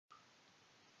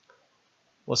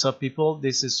What's up, people?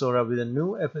 This is Sora with a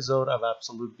new episode of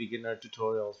Absolute Beginner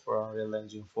Tutorials for Unreal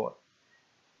Engine 4.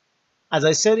 As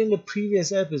I said in the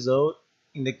previous episode,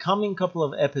 in the coming couple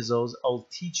of episodes, I'll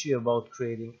teach you about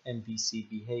creating NPC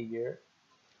behavior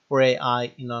or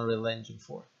AI in Unreal Engine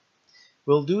 4.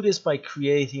 We'll do this by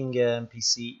creating an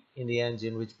NPC in the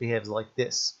engine which behaves like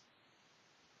this.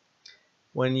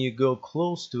 When you go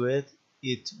close to it,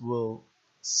 it will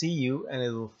see you and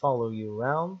it will follow you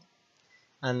around.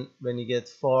 And when you get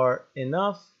far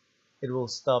enough, it will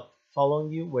stop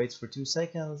following you, waits for 2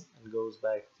 seconds, and goes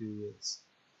back to its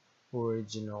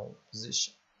original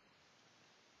position.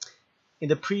 In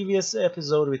the previous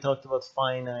episode, we talked about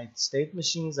finite state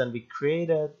machines, and we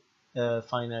created a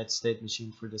finite state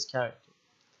machine for this character.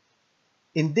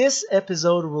 In this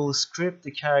episode, we'll script the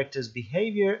character's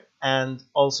behavior and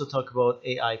also talk about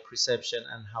AI perception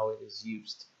and how it is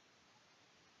used.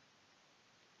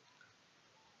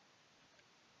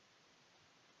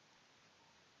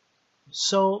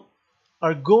 So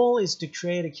our goal is to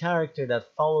create a character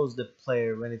that follows the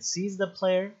player when it sees the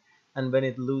player, and when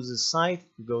it loses sight,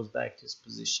 it goes back to its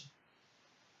position.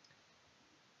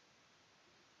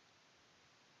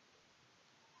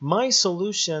 My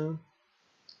solution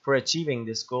for achieving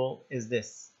this goal is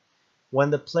this.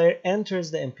 When the player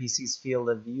enters the NPC's field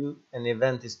of view, an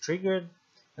event is triggered,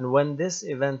 and when this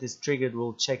event is triggered,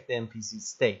 we'll check the NPC's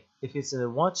state. If it's in the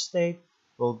watch state,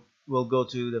 we'll go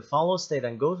to the follow state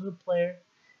and go to the player.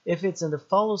 If it's in the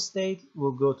follow state,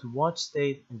 we'll go to watch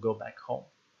state and go back home.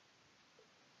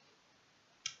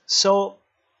 So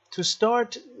to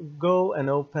start, go and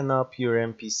open up your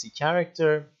NPC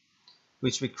character,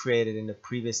 which we created in the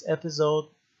previous episode.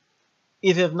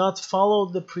 If you have not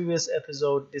followed the previous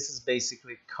episode, this is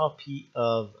basically a copy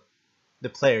of the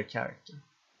player character.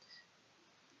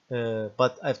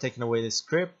 But I've taken away the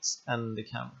scripts and the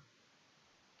camera.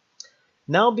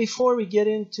 Now, before we get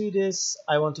into this,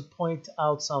 I want to point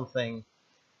out something,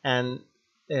 and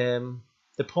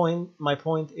my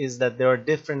point is that there are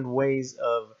different ways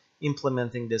of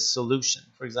implementing this solution.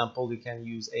 For example, you can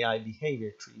use AI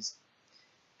behavior trees.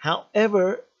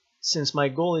 However, since my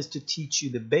goal is to teach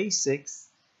you the basics,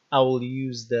 I will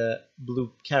use the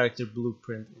character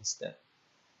blueprint instead.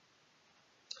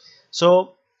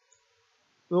 So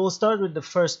we will start with the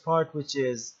first part, which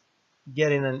is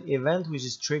getting an event which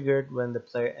is triggered when the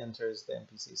player enters the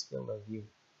NPC's field of view.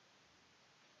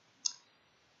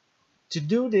 To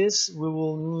do this, we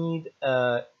will need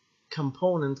a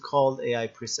component called AI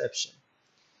perception.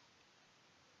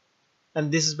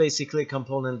 And this is basically a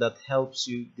component that helps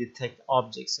you detect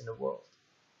objects in the world.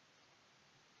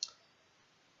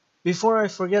 Before I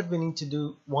forget, we need to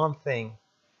do one thing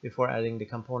before adding the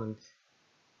component.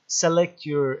 Select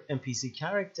your NPC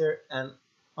character and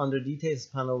under details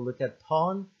panel, look at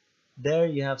pawn. There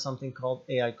you have something called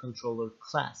AI controller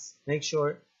class. Make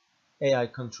sure AI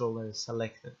controller is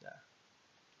selected there.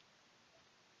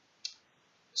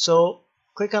 So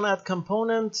click on add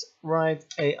component, write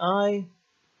AI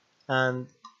and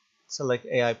select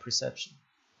AI perception.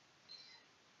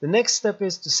 The next step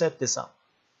is to set this up.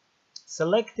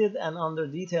 Selected and under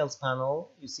details panel,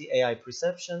 you see AI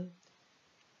perception.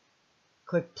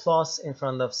 Click plus in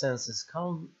front of senses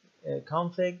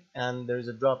config, and there's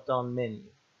a drop-down menu.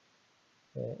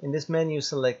 In this menu,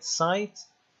 select sight,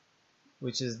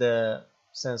 which is the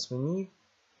sense we need.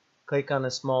 Click on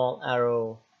a small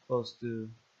arrow close to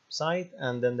sight,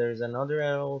 and then there's another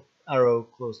arrow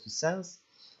close to sense,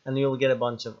 and you'll get a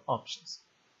bunch of options.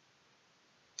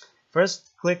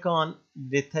 First, click on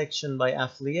detection by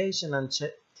affiliation and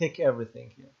tick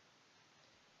everything here,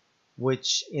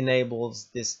 which enables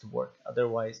this to work.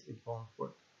 Otherwise, it won't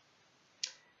work.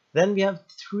 Then we have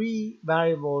 3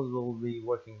 variables we'll be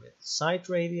working with: sight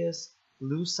radius,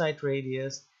 lose sight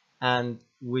radius, and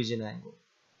vision angle.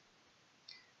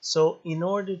 So in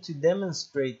order to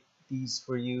demonstrate these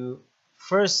for you,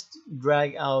 first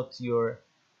drag out your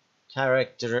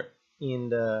character in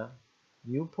the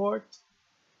viewport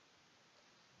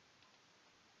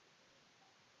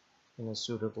in a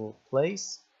suitable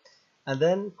place, and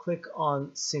then click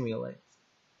on simulate.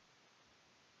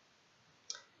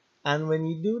 And when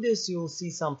you do this, you'll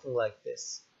see something like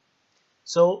this.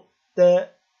 So the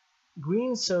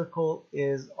green circle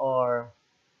is our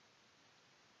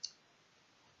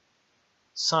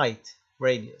sight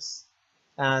radius,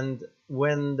 and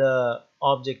when the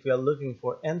object we are looking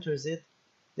for enters it,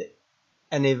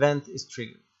 an event is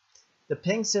triggered. The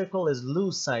pink circle is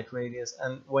lose sight radius,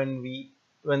 and when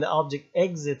the object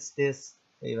exits this,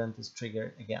 the event is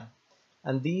triggered again.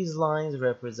 And these lines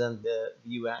represent the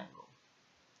view angle.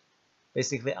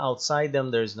 Basically, outside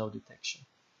them, there is no detection.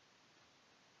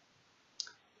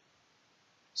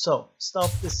 So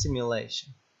stop the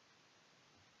simulation.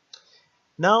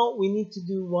 Now we need to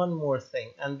do one more thing,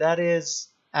 and that is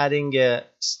adding a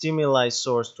stimuli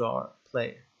source to our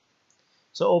player.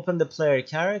 So open the player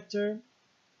character,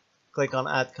 click on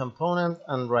add component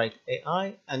and write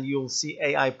AI, and you'll see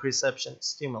AI perception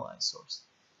stimuli source.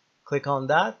 Click on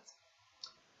that,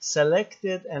 select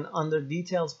it, and under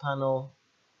details panel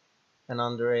and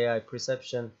under AI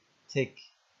perception tick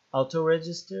auto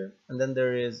register, and then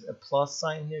there is a plus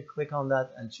sign here. Click on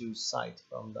that and choose site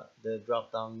from the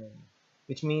drop down menu,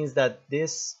 which means that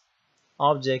this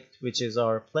object, which is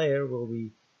our player, will be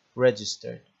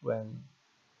registered when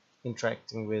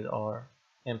interacting with our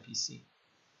NPC.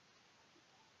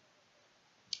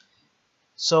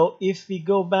 So if we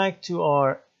go back to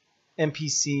our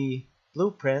NPC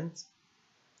blueprint,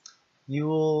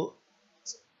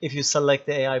 if you select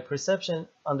the AI perception,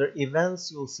 under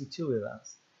events, you will see two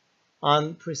events: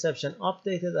 on perception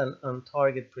updated and on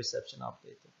target perception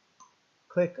updated.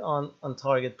 Click on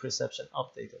target perception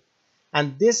updated.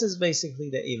 And this is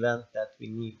basically the event that we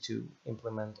need to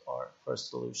implement our first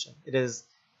solution. It is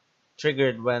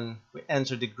triggered when we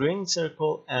enter the green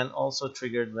circle and also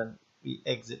triggered when we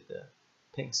exit the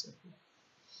pink circle.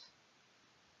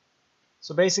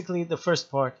 So basically the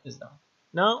first part is done.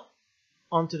 Now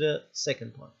on to the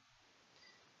second part,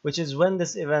 which is when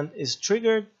this event is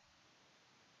triggered,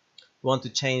 we want to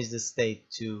change the state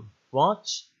to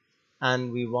watch,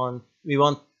 and we want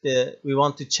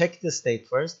to check the state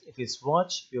first. If it's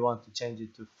watch, we want to change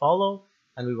it to follow,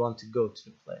 and we want to go to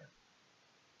the player.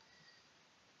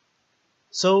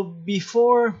 So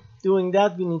before doing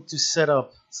that, we need to set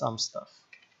up some stuff.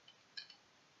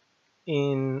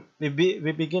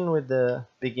 We begin with the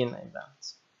begin event.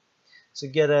 So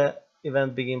get a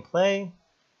event begin play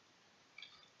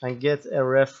and get a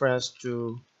reference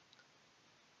to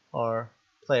our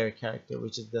player character,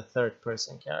 which is the third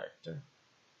person character.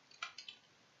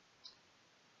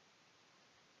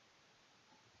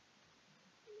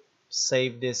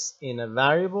 Save this in a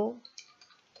variable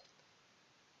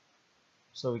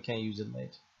so we can use it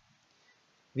later.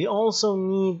 We also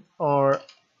need our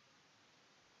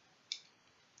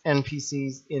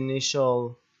NPC's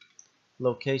initial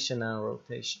location and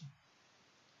rotation.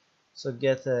 So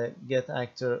get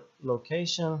actor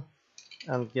location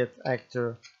and get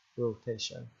actor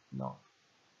rotation.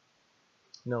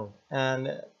 No,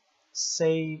 and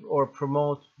save or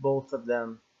promote both of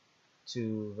them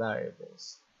to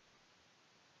variables.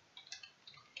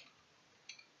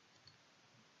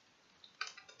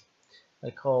 I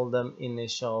call them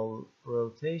initial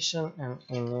rotation and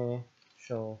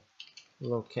initial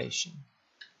location.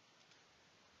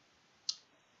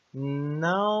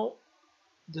 Now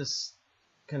just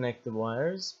connect the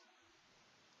wires,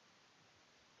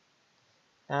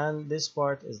 and this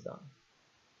part is done.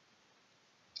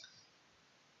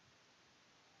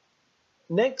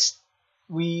 Next,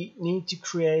 we need to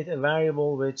create a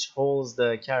variable which holds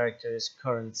the character's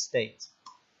current state.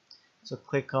 So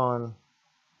click on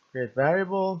create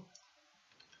variable,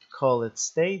 call it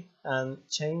state, and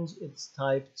change its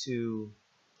type to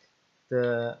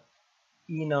the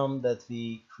enum that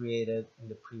we created in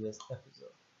the previous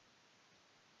episode,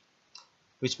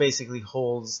 which basically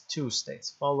holds two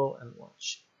states, follow and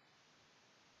watch.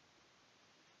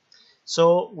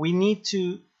 So we need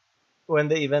to, when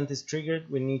the event is triggered,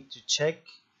 we need to check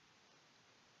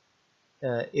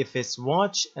if it's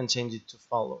watch and change it to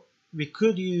follow. We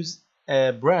could use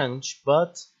a branch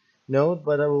node,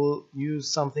 but I will use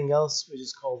something else which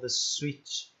is called the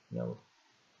switch node.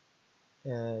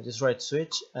 Just write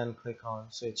switch and click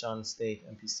on switch on state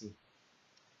NPC.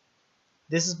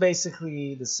 This is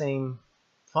basically the same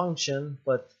function,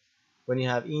 but when you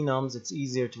have enums, it's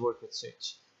easier to work with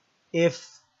switch.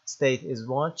 If state is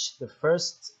watch, the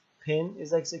first pin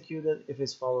is executed. If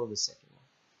it's follow, the second one.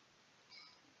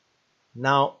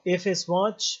 Now if it's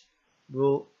watch,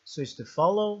 we'll switch to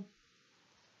follow,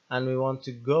 and we want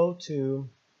to go to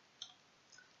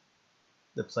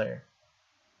the player,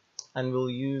 and we'll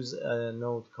use a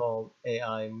node called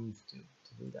AI move to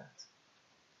do that.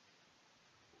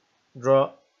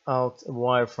 Draw out a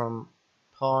wire from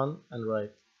pawn and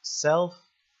write self,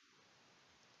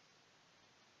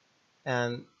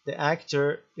 and the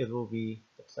actor, it will be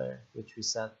the player, which we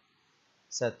set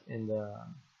in the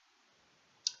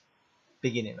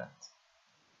begin event.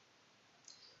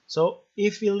 So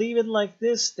if we leave it like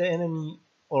this, the enemy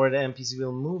or the NPC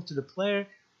will move to the player,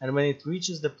 and when it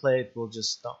reaches the player, it will just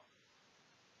stop.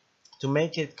 To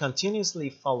make it continuously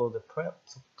follow the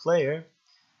player,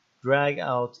 drag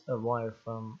out a wire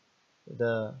from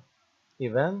the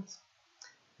event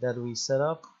that we set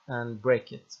up and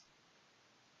break it.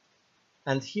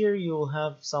 and here you will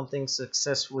have something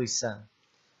successfully sent.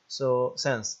 So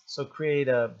create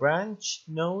a branch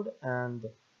node and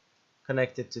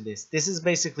connect it to this. This is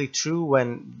basically true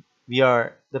when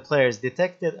the player is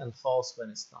detected, and false when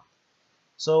it's not.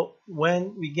 So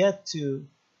when we get to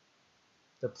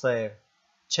the player,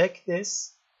 check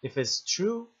this. If it's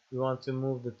true, we want to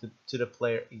move it to the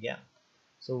player again.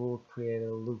 So we'll create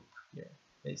a loop here,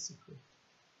 basically.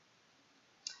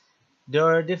 There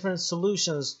are different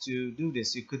solutions to do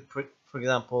this. You could, for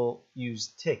example, use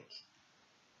tick,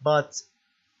 but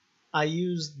I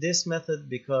use this method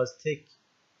because tick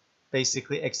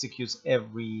basically executes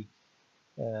every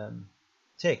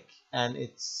tick, and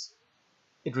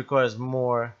it requires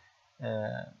more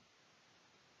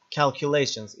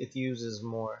calculations. It uses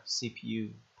more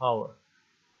CPU power,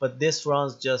 but this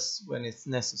runs just when it's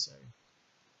necessary.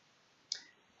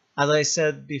 As I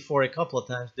said before a couple of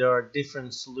times, there are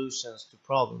different solutions to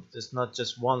problems. There's not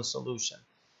just one solution,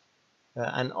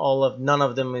 and none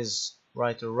of them is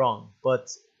right or wrong,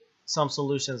 but some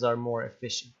solutions are more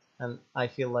efficient, and I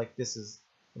feel like this is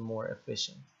the more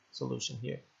efficient solution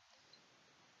here.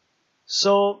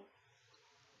 So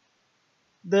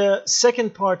the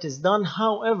second part is done.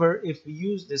 However, if we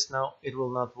use this now, it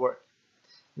will not work.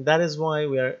 That is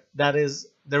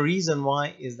the reason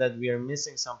why is that we are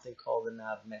missing something called the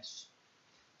Navmesh.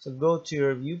 So go to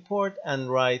your viewport and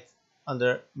write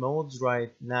under modes,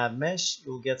 write Navmesh.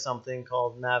 You'll get something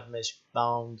called Navmesh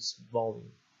bounds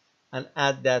volume, and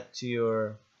add that to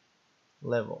your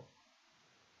level.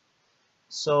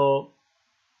 So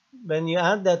when you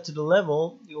add that to the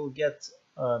level, you'll get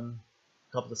a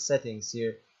couple of settings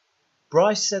here.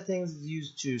 Brush settings is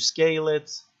used to scale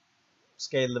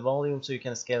the volume, so you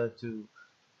can scale it to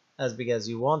as big as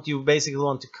you want. You basically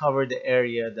want to cover the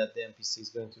area that the NPC is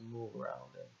going to move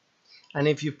around in. And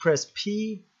if you press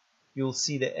P, you'll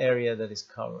see the area that is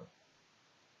covered.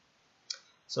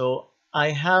 So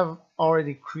I have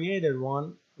already created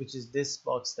one, which is this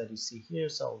box that you see here,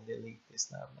 so I'll delete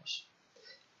this Navmesh.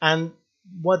 And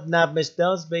what Navmesh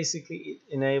does, basically, it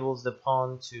enables the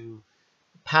pawn to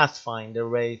pathfind their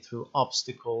way through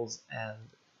obstacles and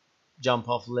jump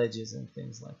off ledges and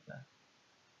things like that.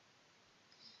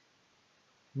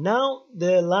 Now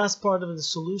the last part of the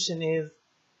solution is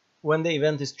when the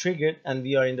event is triggered and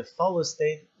we are in the follow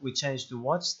state, we change to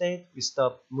watch state, we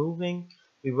stop moving,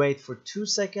 we wait for 2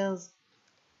 seconds,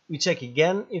 we check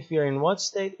again if we are in watch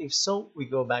state. If so, we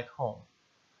go back home.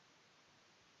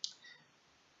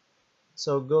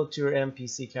 So go to your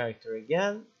NPC character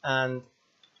again, and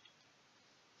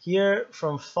here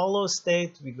from follow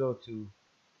state we go to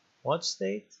watch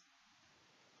state.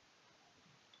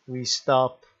 We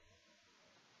stop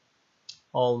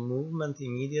all movement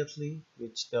immediately,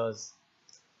 which does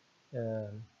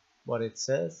what it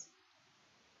says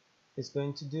it's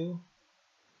going to do,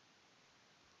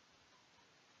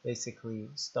 basically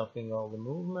stopping all the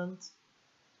movement.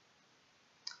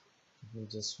 Let me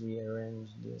just rearrange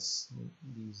these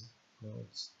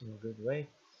nodes in a good way,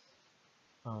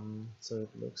 so it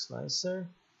looks nicer,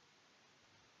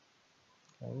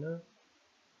 kind of.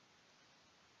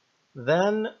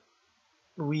 Then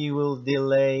we will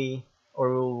delay,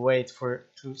 or we'll wait for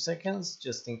 2 seconds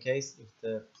just in case if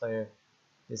the player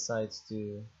decides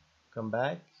to come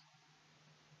back.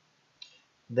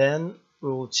 Then we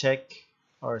will check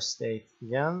our state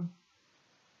again.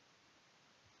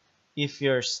 If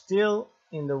you're still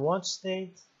in the watch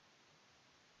state,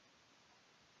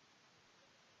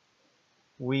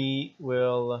 we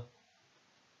will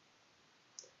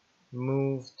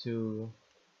move to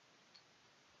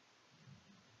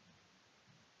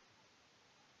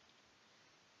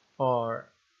our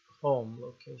home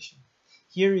location.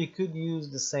 Here you could use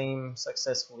the same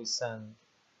successfully sent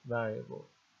variable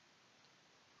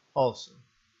also.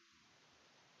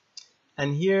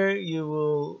 And here we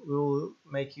will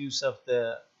make use of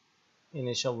the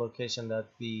initial location that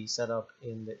we set up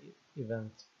in the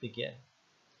event begin.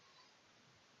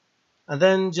 And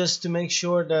then just to make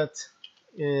sure that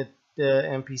the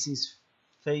NPC is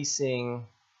facing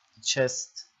the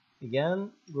chest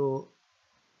again, we'll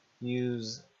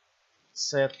use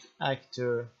set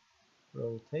actor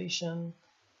rotation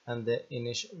and the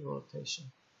initial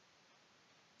rotation.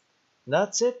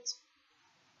 That's it.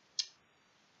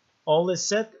 All is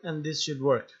set, and this should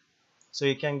work. So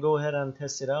you can go ahead and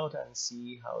test it out and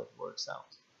see how it works out.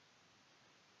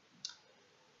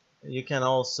 You can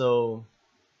also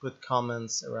put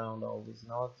comments around all these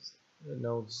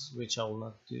nodes, which I will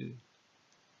not do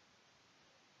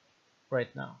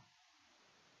right now.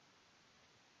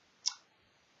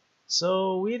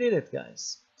 So we did it,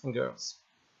 guys and girls.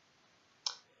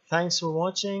 Thanks for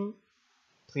watching.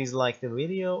 Please like the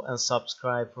video and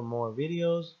subscribe for more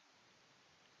videos.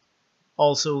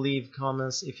 Also leave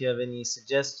comments if you have any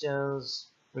suggestions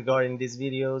regarding these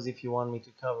videos, if you want me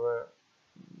to cover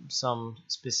some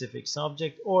specific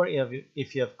subject, or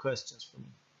if you have questions for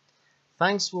me.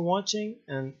 Thanks for watching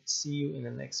and see you in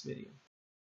the next video.